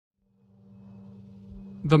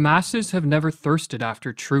The masses have never thirsted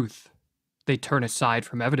after truth. They turn aside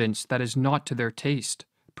from evidence that is not to their taste,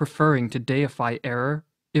 preferring to deify error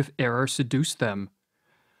if error seduce them.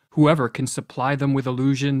 Whoever can supply them with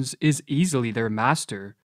illusions is easily their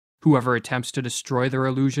master. Whoever attempts to destroy their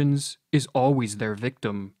illusions is always their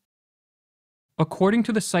victim. According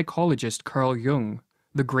to the psychologist Carl Jung,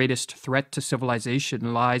 the greatest threat to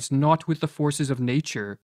civilization lies not with the forces of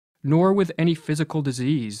nature, nor with any physical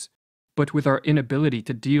disease, but with our inability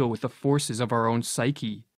to deal with the forces of our own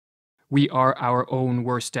psyche. We are our own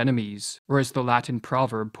worst enemies, or as the Latin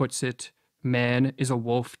proverb puts it, man is a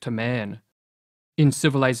wolf to man. In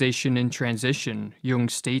Civilization in Transition, Jung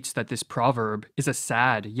states that this proverb is a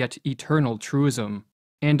sad yet eternal truism,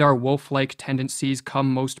 and our wolf-like tendencies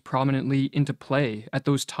come most prominently into play at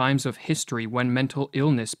those times of history when mental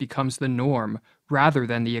illness becomes the norm rather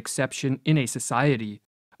than the exception in a society,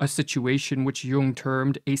 a situation which Jung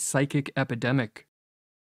termed a psychic epidemic.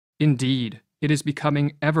 Indeed, it is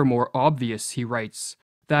becoming ever more obvious, he writes,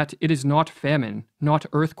 that it is not famine, not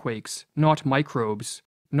earthquakes, not microbes,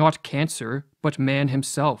 not cancer, but man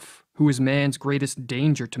himself, who is man's greatest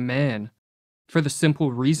danger to man, for the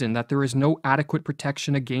simple reason that there is no adequate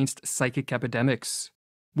protection against psychic epidemics,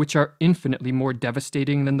 which are infinitely more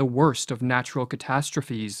devastating than the worst of natural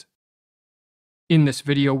catastrophes. In this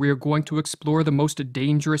video, we are going to explore the most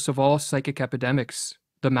dangerous of all psychic epidemics,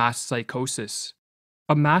 the mass psychosis.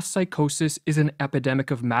 A mass psychosis is an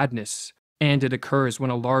epidemic of madness, and it occurs when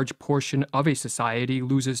a large portion of a society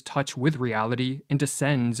loses touch with reality and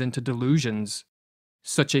descends into delusions.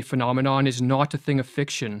 Such a phenomenon is not a thing of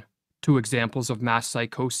fiction. Two examples of mass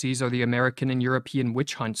psychoses are the American and European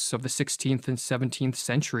witch hunts of the 16th and 17th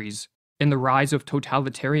centuries, and the rise of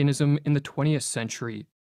totalitarianism in the 20th century.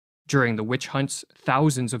 During the witch hunts,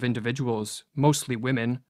 thousands of individuals, mostly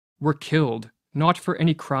women, were killed, not for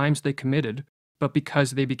any crimes they committed, but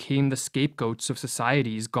because they became the scapegoats of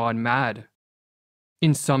societies gone mad.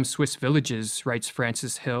 In some Swiss villages, writes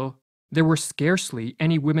Francis Hill, there were scarcely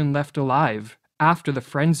any women left alive after the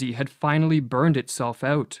frenzy had finally burned itself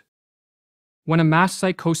out. When a mass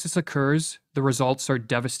psychosis occurs, the results are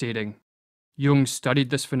devastating. Jung studied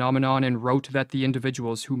this phenomenon and wrote that the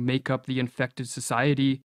individuals who make up the infected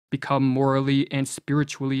society become morally and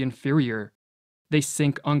spiritually inferior. They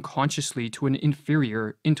sink unconsciously to an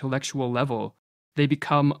inferior intellectual level. They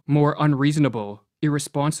become more unreasonable,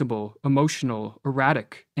 irresponsible, emotional,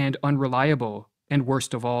 erratic, and unreliable, and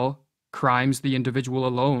worst of all, crimes the individual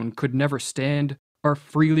alone could never stand are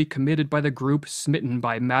freely committed by the group smitten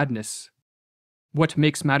by madness. What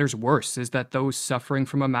makes matters worse is that those suffering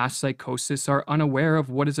from a mass psychosis are unaware of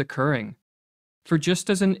what is occurring. For just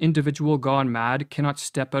as an individual gone mad cannot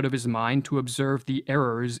step out of his mind to observe the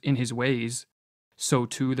errors in his ways, so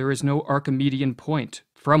too there is no Archimedean point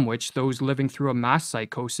from which those living through a mass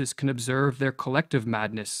psychosis can observe their collective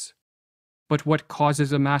madness. But what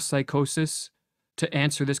causes a mass psychosis? To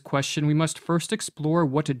answer this question, we must first explore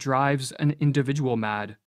what drives an individual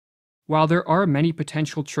mad. While there are many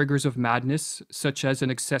potential triggers of madness, such as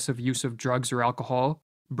an excessive use of drugs or alcohol,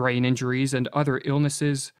 brain injuries, and other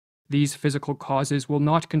illnesses, these physical causes will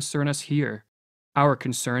not concern us here. Our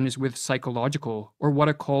concern is with psychological, or what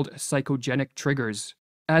are called psychogenic triggers,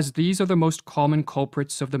 as these are the most common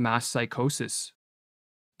culprits of the mass psychosis.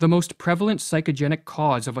 The most prevalent psychogenic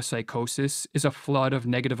cause of a psychosis is a flood of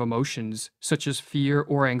negative emotions, such as fear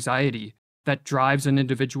or anxiety, that drives an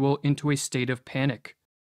individual into a state of panic.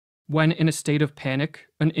 When in a state of panic,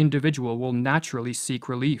 an individual will naturally seek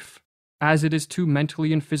relief, as it is too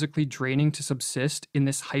mentally and physically draining to subsist in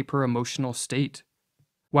this hyper-emotional state.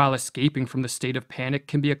 While escaping from the state of panic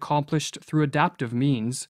can be accomplished through adaptive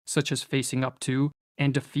means, such as facing up to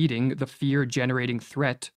and defeating the fear-generating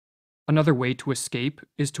threat, another way to escape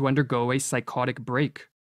is to undergo a psychotic break.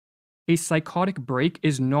 A psychotic break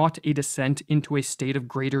is not a descent into a state of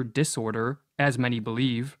greater disorder, as many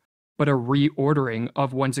believe, but a reordering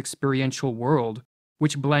of one's experiential world,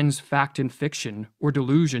 which blends fact and fiction, or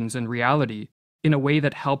delusions and reality, in a way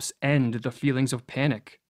that helps end the feelings of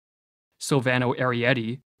panic. Silvano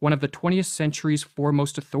Arietti, one of the 20th century's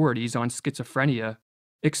foremost authorities on schizophrenia,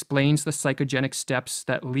 explains the psychogenic steps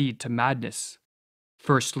that lead to madness.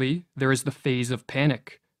 Firstly, there is the phase of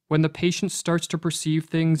panic, when the patient starts to perceive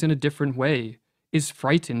things in a different way, is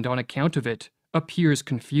frightened on account of it, appears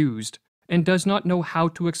confused, and does not know how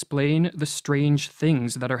to explain the strange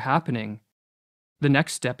things that are happening. The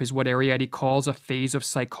next step is what Arietti calls a phase of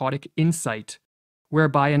psychotic insight,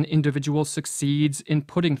 whereby an individual succeeds in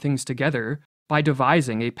putting things together by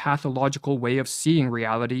devising a pathological way of seeing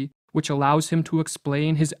reality which allows him to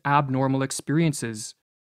explain his abnormal experiences.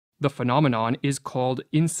 The phenomenon is called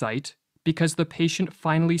insight, because the patient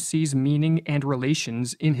finally sees meaning and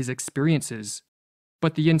relations in his experiences.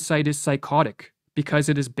 But the insight is psychotic, because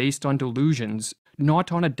it is based on delusions,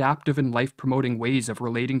 not on adaptive and life-promoting ways of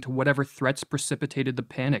relating to whatever threats precipitated the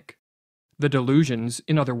panic. The delusions,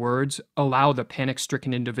 in other words, allow the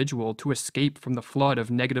panic-stricken individual to escape from the flood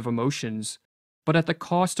of negative emotions, but at the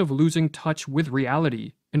cost of losing touch with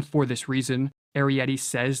reality, and for this reason, Arrietty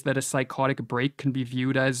says that a psychotic break can be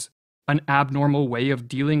viewed as an abnormal way of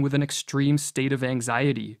dealing with an extreme state of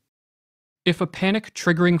anxiety. If a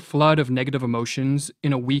panic-triggering flood of negative emotions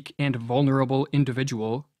in a weak and vulnerable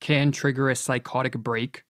individual can trigger a psychotic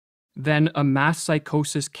break, then a mass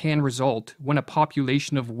psychosis can result when a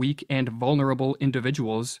population of weak and vulnerable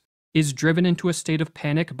individuals is driven into a state of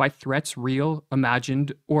panic by threats real,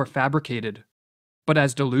 imagined, or fabricated. But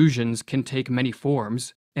as delusions can take many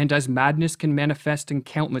forms, and as madness can manifest in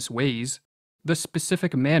countless ways, the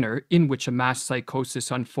specific manner in which a mass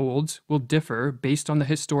psychosis unfolds will differ based on the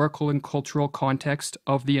historical and cultural context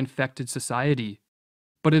of the infected society.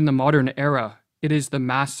 But in the modern era, it is the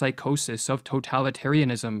mass psychosis of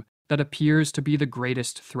totalitarianism that appears to be the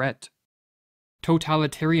greatest threat.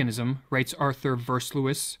 Totalitarianism, writes Arthur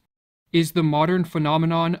Versluis, is the modern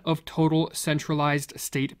phenomenon of total centralized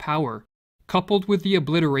state power, coupled with the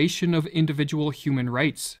obliteration of individual human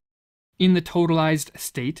rights. In the totalized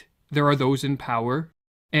state, there are those in power,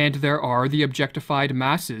 and there are the objectified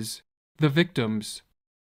masses, the victims.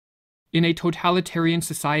 In a totalitarian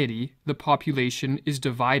society, the population is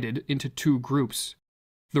divided into two groups,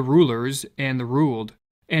 the rulers and the ruled,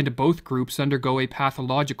 and both groups undergo a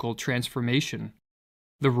pathological transformation.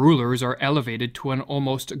 The rulers are elevated to an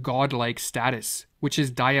almost godlike status, which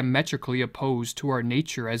is diametrically opposed to our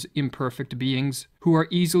nature as imperfect beings who are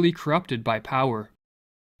easily corrupted by power.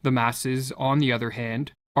 The masses, on the other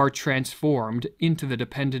hand, are transformed into the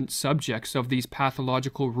dependent subjects of these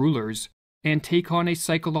pathological rulers and take on a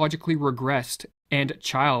psychologically regressed and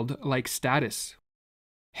childlike status.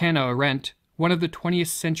 Hannah Arendt, one of the 20th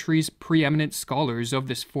century's preeminent scholars of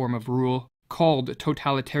this form of rule, called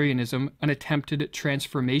totalitarianism an attempted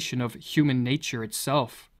transformation of human nature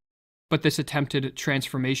itself. But this attempted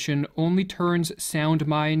transformation only turns sound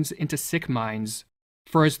minds into sick minds,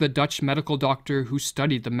 for as the Dutch medical doctor who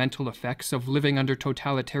studied the mental effects of living under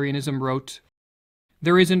totalitarianism wrote,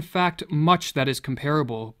 "There is in fact much that is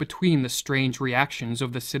comparable between the strange reactions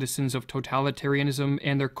of the citizens of totalitarianism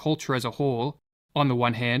and their culture as a whole, on the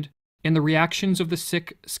one hand, and the reactions of the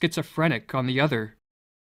sick schizophrenic on the other.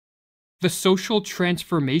 The social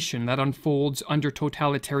transformation that unfolds under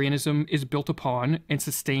totalitarianism is built upon and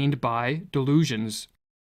sustained by delusions.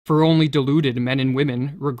 For only deluded men and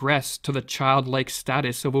women regress to the childlike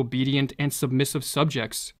status of obedient and submissive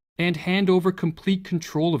subjects, and hand over complete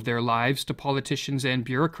control of their lives to politicians and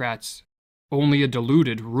bureaucrats. Only a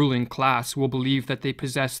deluded ruling class will believe that they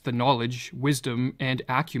possess the knowledge, wisdom, and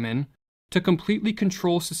acumen to completely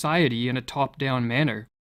control society in a top-down manner.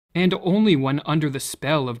 And only when under the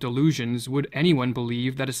spell of delusions would anyone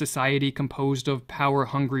believe that a society composed of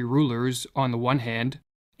power-hungry rulers on the one hand,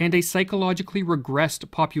 and a psychologically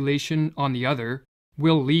regressed population on the other,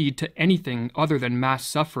 will lead to anything other than mass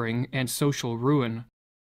suffering and social ruin.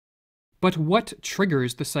 But what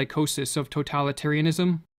triggers the psychosis of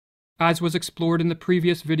totalitarianism? As was explored in the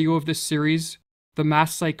previous video of this series, the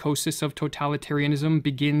mass psychosis of totalitarianism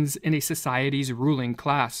begins in a society's ruling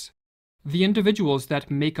class. The individuals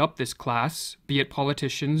that make up this class, be it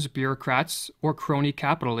politicians, bureaucrats, or crony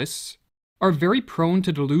capitalists, are very prone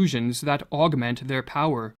to delusions that augment their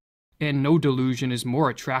power, and no delusion is more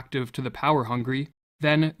attractive to the power-hungry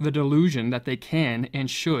than the delusion that they can and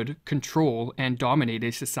should control and dominate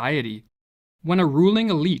a society. When a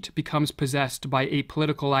ruling elite becomes possessed by a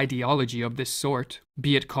political ideology of this sort,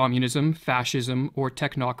 be it communism, fascism, or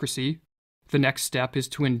technocracy, the next step is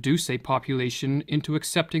to induce a population into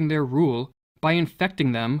accepting their rule by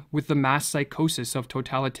infecting them with the mass psychosis of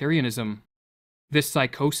totalitarianism. This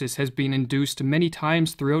psychosis has been induced many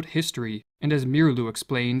times throughout history, and as Mirlu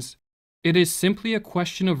explains, it is simply a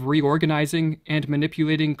question of reorganizing and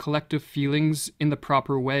manipulating collective feelings in the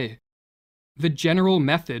proper way. The general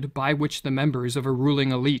method by which the members of a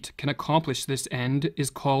ruling elite can accomplish this end is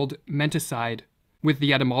called menticide, with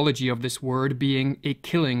the etymology of this word being a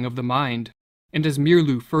killing of the mind. And as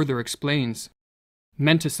Mirlu further explains,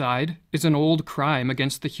 menticide is an old crime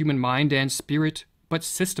against the human mind and spirit, but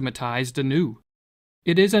systematized anew.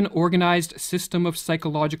 It is an organized system of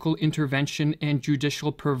psychological intervention and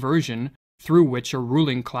judicial perversion through which a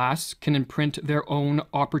ruling class can imprint their own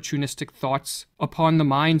opportunistic thoughts upon the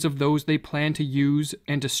minds of those they plan to use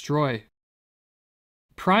and destroy.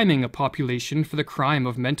 Priming a population for the crime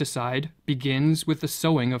of menticide begins with the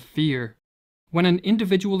sowing of fear. When an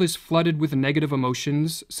individual is flooded with negative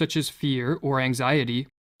emotions, such as fear or anxiety,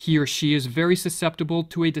 he or she is very susceptible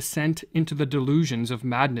to a descent into the delusions of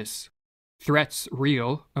madness. Threats,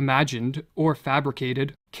 real, imagined, or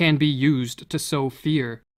fabricated, can be used to sow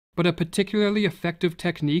fear, but a particularly effective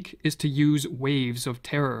technique is to use waves of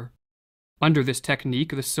terror. Under this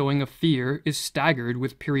technique, the sowing of fear is staggered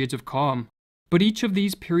with periods of calm, but each of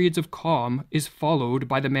these periods of calm is followed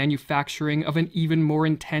by the manufacturing of an even more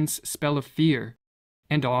intense spell of fear,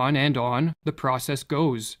 and on the process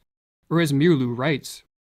goes. Or as Mirlu writes,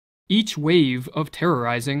 each wave of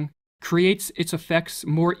terrorizing creates its effects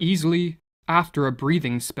more easily after a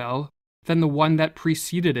breathing spell than the one that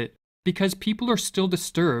preceded it, because people are still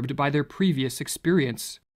disturbed by their previous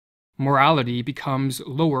experience. Morality becomes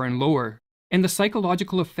lower and lower, and the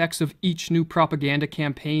psychological effects of each new propaganda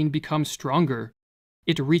campaign become stronger.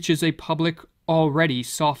 It reaches a public already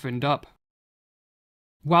softened up.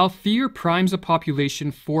 While fear primes a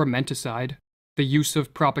population for menticide, the use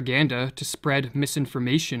of propaganda to spread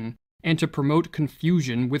misinformation and to promote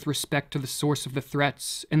confusion with respect to the source of the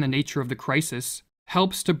threats and the nature of the crisis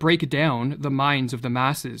helps to break down the minds of the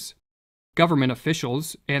masses. Government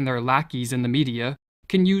officials and their lackeys in the media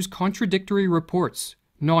can use contradictory reports,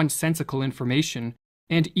 nonsensical information,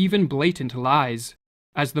 and even blatant lies.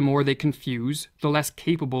 As the more they confuse, the less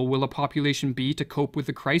capable will a population be to cope with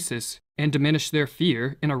the crisis and diminish their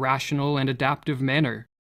fear in a rational and adaptive manner.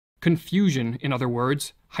 Confusion, in other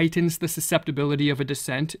words, heightens the susceptibility of a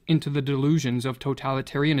descent into the delusions of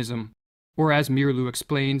totalitarianism. Or as Mirlu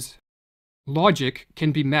explains, logic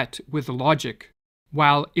can be met with logic,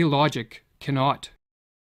 while illogic cannot.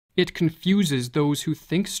 It confuses those who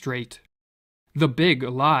think straight. The big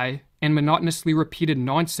lie and monotonously repeated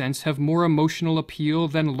nonsense have more emotional appeal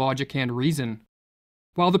than logic and reason.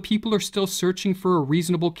 While the people are still searching for a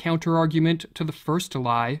reasonable counter-argument to the first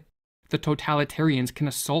lie, the totalitarians can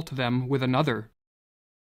assault them with another.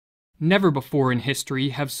 Never before in history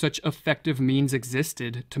have such effective means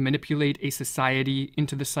existed to manipulate a society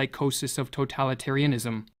into the psychosis of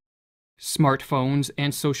totalitarianism. Smartphones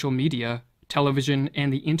and social media, television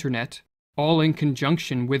and the internet, all in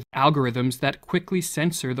conjunction with algorithms that quickly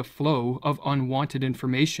censor the flow of unwanted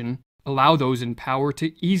information, allow those in power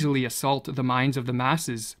to easily assault the minds of the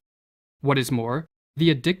masses. What is more,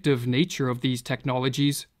 the addictive nature of these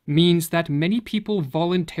technologies means that many people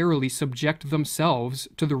voluntarily subject themselves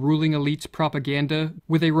to the ruling elite's propaganda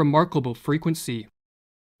with a remarkable frequency.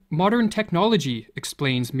 Modern technology,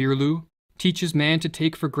 explains Mirlu, teaches man to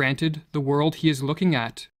take for granted the world he is looking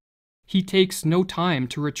at. He takes no time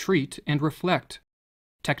to retreat and reflect.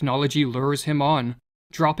 Technology lures him on,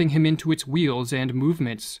 dropping him into its wheels and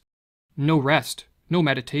movements. No rest, no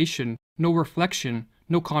meditation, no reflection,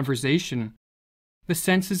 no conversation. The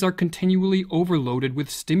senses are continually overloaded with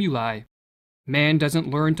stimuli. Man doesn't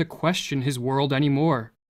learn to question his world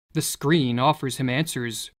anymore. The screen offers him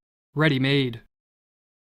answers, ready-made.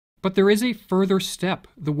 But there is a further step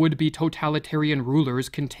the would-be totalitarian rulers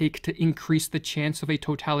can take to increase the chance of a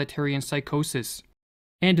totalitarian psychosis,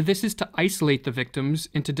 and this is to isolate the victims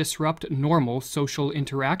and to disrupt normal social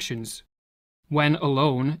interactions. When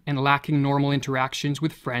alone and lacking normal interactions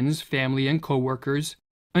with friends, family, and co-workers,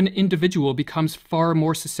 an individual becomes far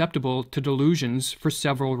more susceptible to delusions for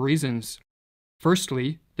several reasons.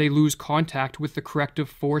 Firstly, they lose contact with the corrective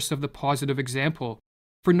force of the positive example,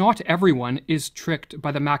 for not everyone is tricked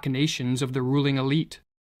by the machinations of the ruling elite,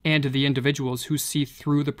 and the individuals who see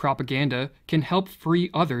through the propaganda can help free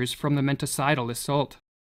others from the menticidal assault.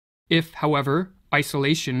 If, however,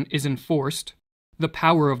 isolation is enforced, the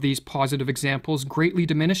power of these positive examples greatly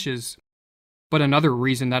diminishes. But another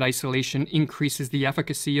reason that isolation increases the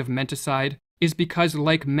efficacy of menticide is because,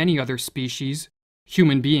 like many other species,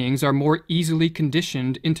 human beings are more easily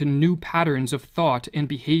conditioned into new patterns of thought and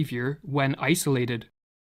behavior when isolated.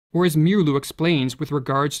 Or as Mirlu explains with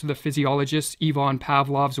regards to the physiologist Ivan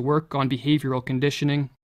Pavlov's work on behavioral conditioning,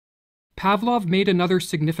 Pavlov made another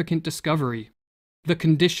significant discovery. The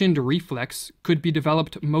conditioned reflex could be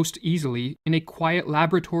developed most easily in a quiet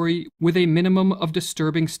laboratory with a minimum of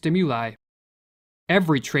disturbing stimuli.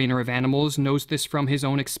 Every trainer of animals knows this from his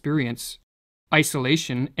own experience.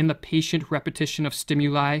 Isolation and the patient repetition of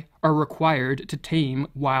stimuli are required to tame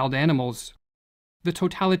wild animals. The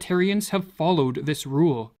totalitarians have followed this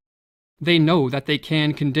rule. They know that they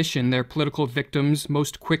can condition their political victims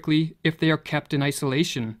most quickly if they are kept in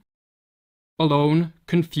isolation. Alone,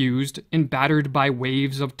 confused, and battered by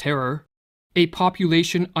waves of terror, a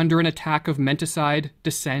population under an attack of menticide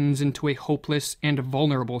descends into a hopeless and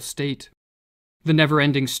vulnerable state. The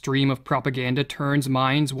never-ending stream of propaganda turns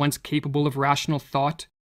minds once capable of rational thought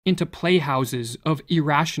into playhouses of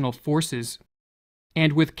irrational forces.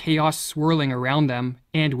 And with chaos swirling around them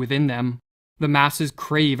and within them, the masses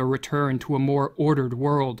crave a return to a more ordered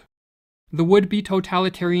world. The would-be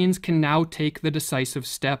totalitarians can now take the decisive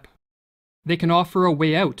step. They can offer a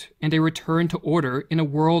way out and a return to order in a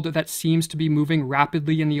world that seems to be moving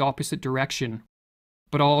rapidly in the opposite direction.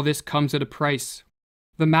 But all this comes at a price.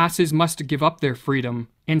 The masses must give up their freedom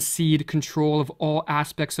and cede control of all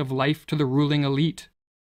aspects of life to the ruling elite.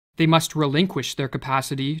 They must relinquish their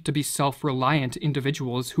capacity to be self-reliant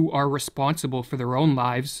individuals who are responsible for their own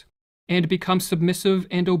lives, and become submissive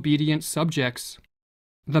and obedient subjects.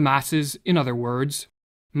 The masses, in other words,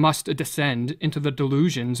 must descend into the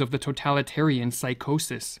delusions of the totalitarian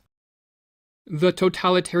psychosis. The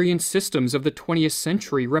totalitarian systems of the 20th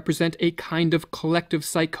century represent a kind of collective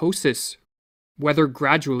psychosis. Whether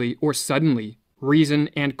gradually or suddenly, reason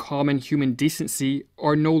and common human decency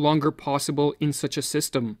are no longer possible in such a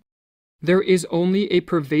system. There is only a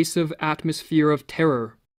pervasive atmosphere of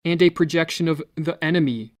terror and a projection of the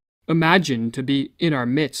enemy, imagined to be in our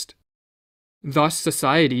midst. Thus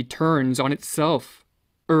society turns on itself,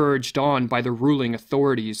 urged on by the ruling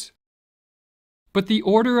authorities. But the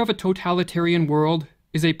order of a totalitarian world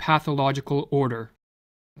is a pathological order.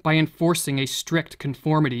 By enforcing a strict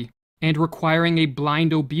conformity and requiring a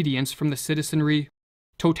blind obedience from the citizenry,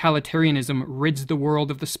 totalitarianism rids the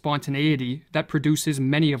world of the spontaneity that produces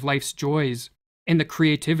many of life's joys, and the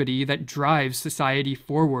creativity that drives society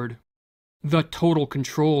forward. The total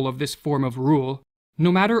control of this form of rule,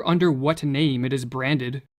 no matter under what name it is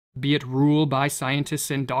branded, be it rule by scientists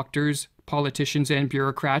and doctors, politicians and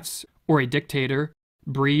bureaucrats, or a dictator,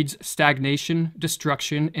 breeds stagnation,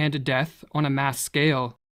 destruction, and death on a mass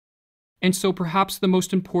scale. And so perhaps the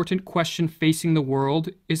most important question facing the world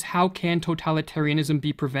is how can totalitarianism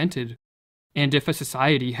be prevented? And if a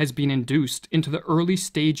society has been induced into the early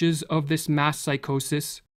stages of this mass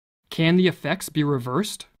psychosis, can the effects be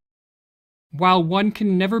reversed? While one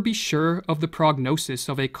can never be sure of the prognosis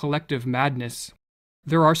of a collective madness,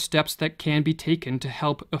 there are steps that can be taken to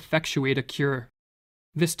help effectuate a cure.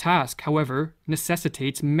 This task, however,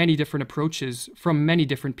 necessitates many different approaches from many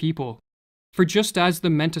different people. For just as the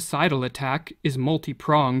menticidal attack is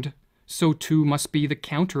multi-pronged, so too must be the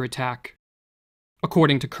counterattack.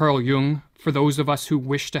 According to Carl Jung, for those of us who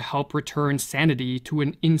wish to help return sanity to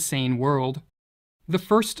an insane world, the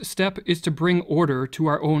first step is to bring order to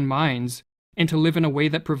our own minds and to live in a way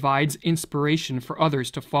that provides inspiration for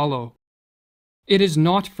others to follow. It is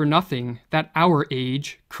not for nothing that our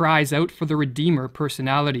age cries out for the Redeemer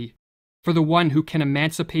personality, for the one who can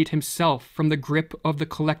emancipate himself from the grip of the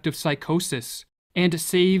collective psychosis and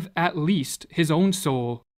save at least his own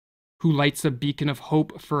soul, who lights a beacon of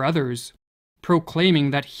hope for others,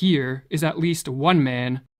 proclaiming that here is at least one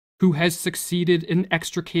man who has succeeded in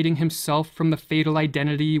extricating himself from the fatal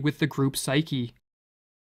identity with the group psyche.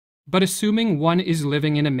 But assuming one is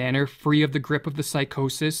living in a manner free of the grip of the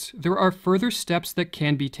psychosis, there are further steps that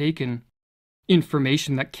can be taken.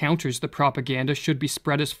 Information that counters the propaganda should be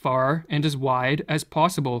spread as far and as wide as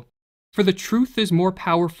possible, for the truth is more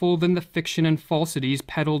powerful than the fiction and falsities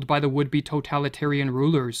peddled by the would-be totalitarian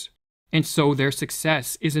rulers, and so their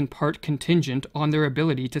success is in part contingent on their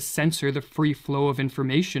ability to censor the free flow of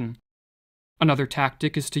information. Another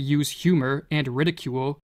tactic is to use humor and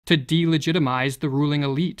ridicule to delegitimize the ruling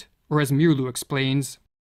elite, or as Mirlu explains,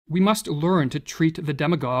 we must learn to treat the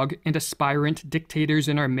demagogue and aspirant dictators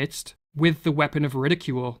in our midst with the weapon of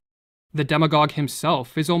ridicule. The demagogue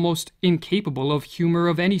himself is almost incapable of humor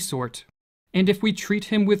of any sort, and if we treat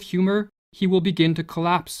him with humor, he will begin to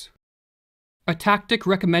collapse. A tactic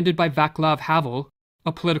recommended by Václav Havel,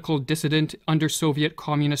 a political dissident under Soviet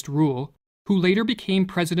communist rule, who later became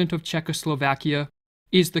president of Czechoslovakia,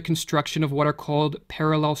 is the construction of what are called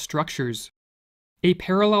parallel structures. A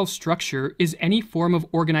parallel structure is any form of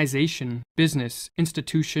organization, business,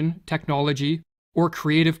 institution, technology, or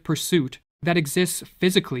creative pursuit that exists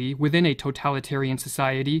physically within a totalitarian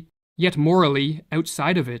society, yet morally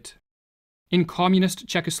outside of it. In communist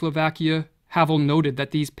Czechoslovakia, Havel noted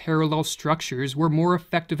that these parallel structures were more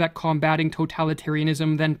effective at combating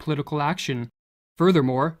totalitarianism than political action.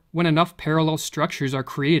 Furthermore, when enough parallel structures are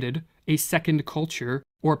created, a second culture,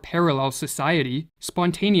 or parallel society,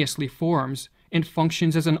 spontaneously forms and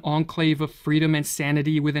functions as an enclave of freedom and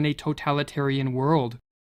sanity within a totalitarian world.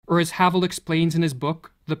 Or as Havel explains in his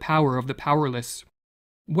book, The Power of the Powerless.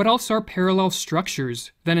 What else are parallel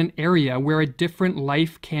structures than an area where a different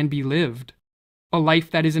life can be lived? A life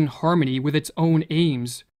that is in harmony with its own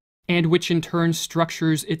aims, and which in turn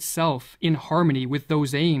structures itself in harmony with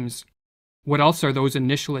those aims. What else are those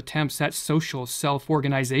initial attempts at social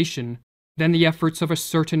self-organization than the efforts of a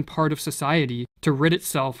certain part of society to rid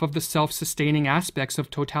itself of the self-sustaining aspects of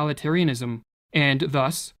totalitarianism, and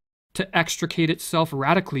thus to extricate itself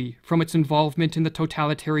radically from its involvement in the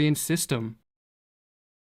totalitarian system?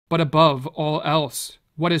 But above all else,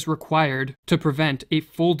 what is required to prevent a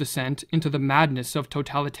full descent into the madness of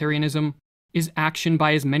totalitarianism is action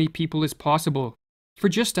by as many people as possible. For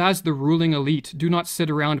just as the ruling elite do not sit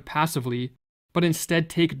around passively, but instead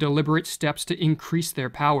take deliberate steps to increase their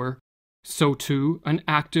power, so too an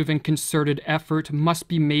active and concerted effort must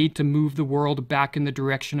be made to move the world back in the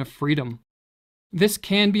direction of freedom. This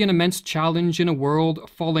can be an immense challenge in a world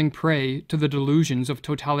falling prey to the delusions of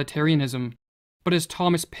totalitarianism, but as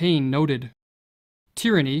Thomas Paine noted,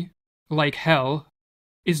 tyranny, like hell,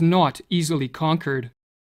 is not easily conquered.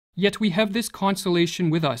 Yet we have this consolation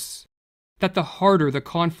with us, that the harder the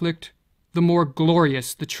conflict, the more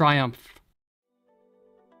glorious the triumph.